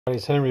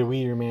It's Henry the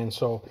Weeder Man.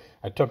 So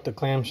I took the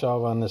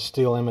clamshell on this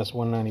Stihl MS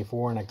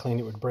 194 and I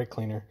cleaned it with brake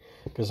cleaner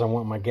because I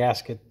want my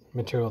gasket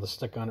material to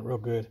stick on it real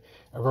good.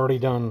 I've already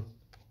done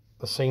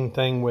the same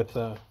thing with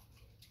the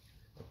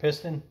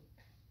piston.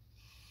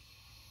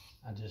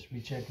 I just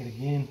recheck it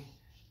again,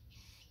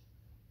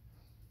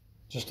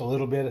 just a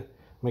little bit,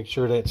 make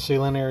sure that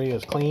sealant area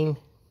is clean.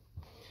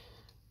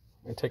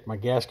 I take my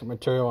gasket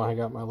material, I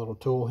got my little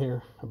tool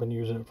here, I've been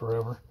using it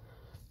forever,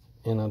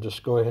 and I'll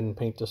just go ahead and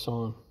paint this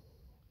on.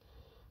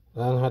 It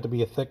doesn't have to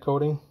be a thick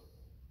coating,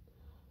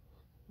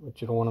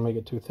 but you don't want to make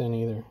it too thin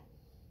either.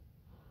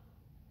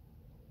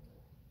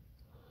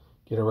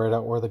 Get it right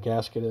out where the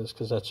gasket is,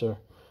 because that's a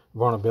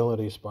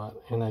vulnerability spot.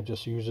 And I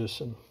just use this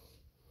and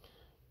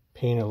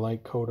paint a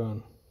light coat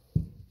on.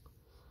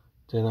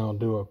 Then I'll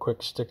do a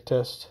quick stick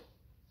test.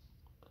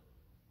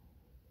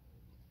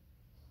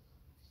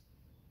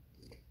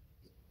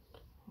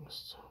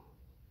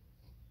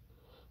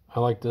 I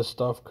like this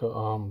stuff,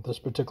 this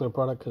particular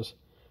product, because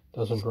it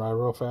doesn't dry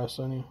real fast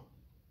on you.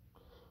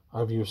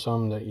 I've used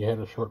some that you had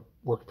a short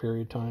work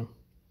period time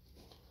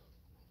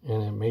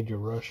and it made you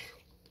rush.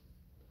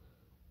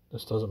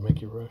 This doesn't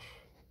make you rush.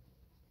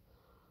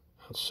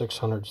 At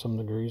 600 some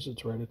degrees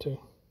it's rated to.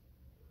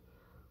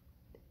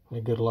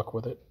 And good luck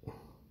with it.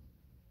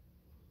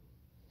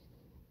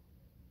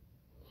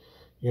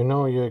 You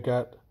know you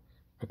got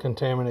a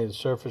contaminated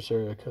surface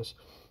area because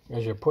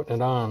as you're putting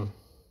it on,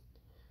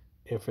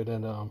 if it is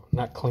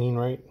not clean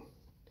right,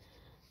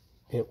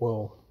 it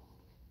will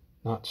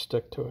not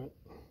stick to it.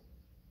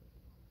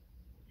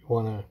 You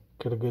want to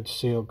get a good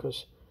seal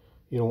because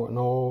you don't want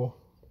no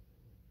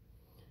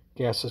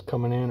gases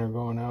coming in or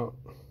going out.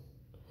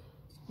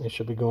 They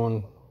should be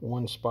going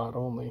one spot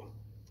only.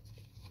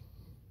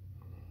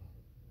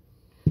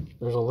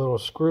 There's a little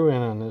screw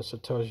in on this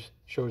that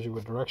shows you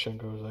what direction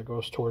it goes. That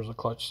goes towards the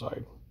clutch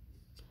side.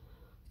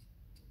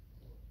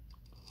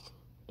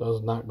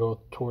 Does not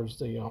go towards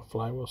the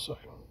flywheel side.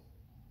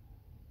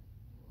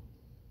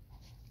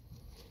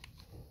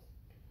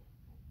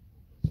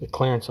 The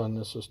clearance on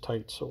this is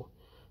tight, so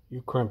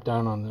you crimp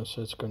down on this,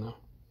 it's gonna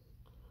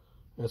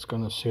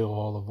seal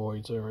all the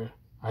voids area.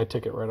 I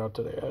take it right out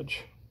to the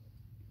edge.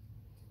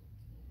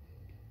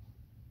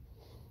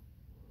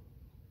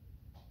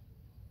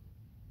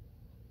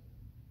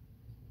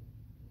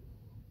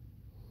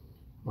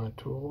 My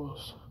tool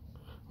is,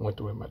 I like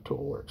the way my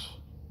tool works.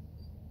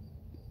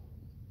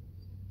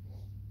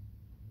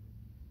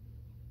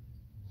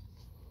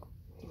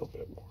 A little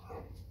bit more.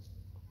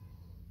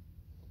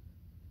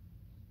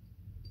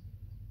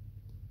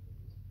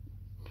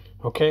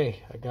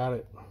 Okay, I got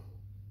it.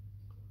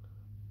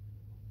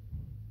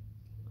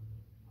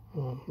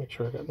 Make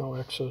sure I got no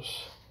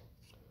excess.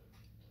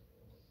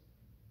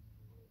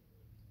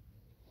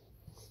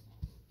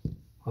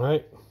 All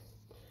right,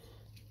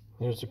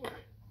 here's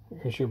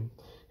your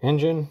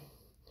engine.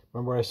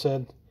 Remember I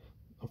said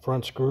the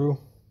front screw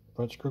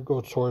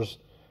goes towards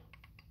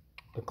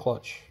the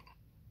clutch,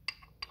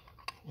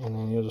 and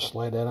then you'll just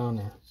slide that on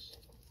there.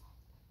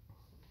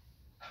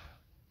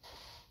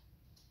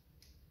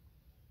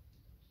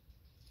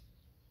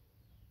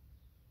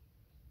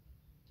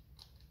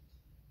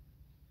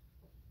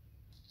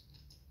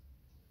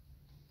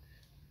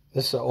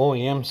 This is an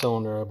OEM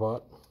cylinder I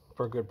bought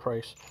for a good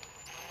price.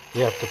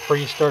 You have to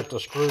pre-start the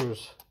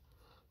screws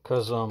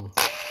because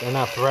they're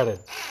not threaded.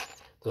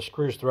 The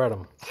screws thread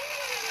them.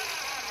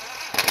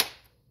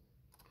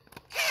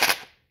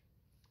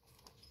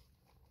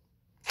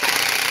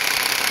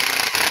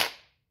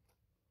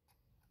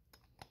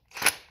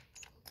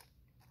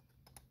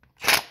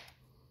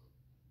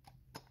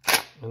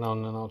 And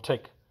then I'll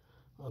take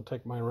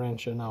my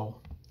wrench and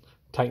I'll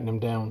tighten them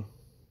down.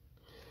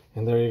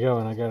 And there you go,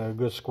 and I got a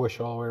good squish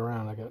all the way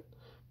around. I got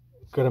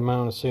a good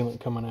amount of sealant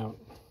coming out.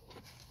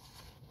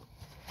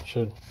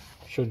 Should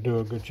do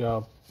a good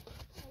job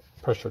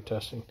pressure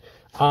testing.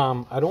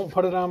 I don't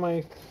put it on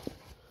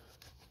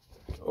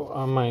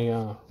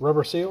my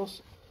rubber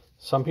seals.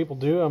 Some people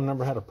do. I've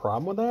never had a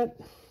problem with that.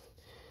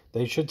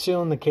 They should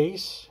seal in the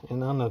case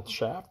and on the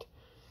shaft.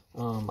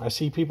 I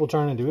see people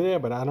trying to do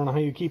that, but I don't know how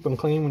you keep them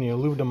clean when you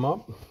lube them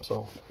up.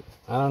 So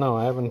I don't know.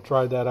 I haven't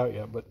tried that out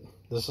yet, but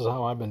this is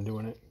how I've been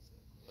doing it.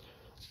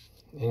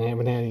 And I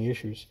haven't had any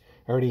issues.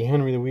 Already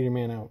Henry the Weeder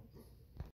Man out.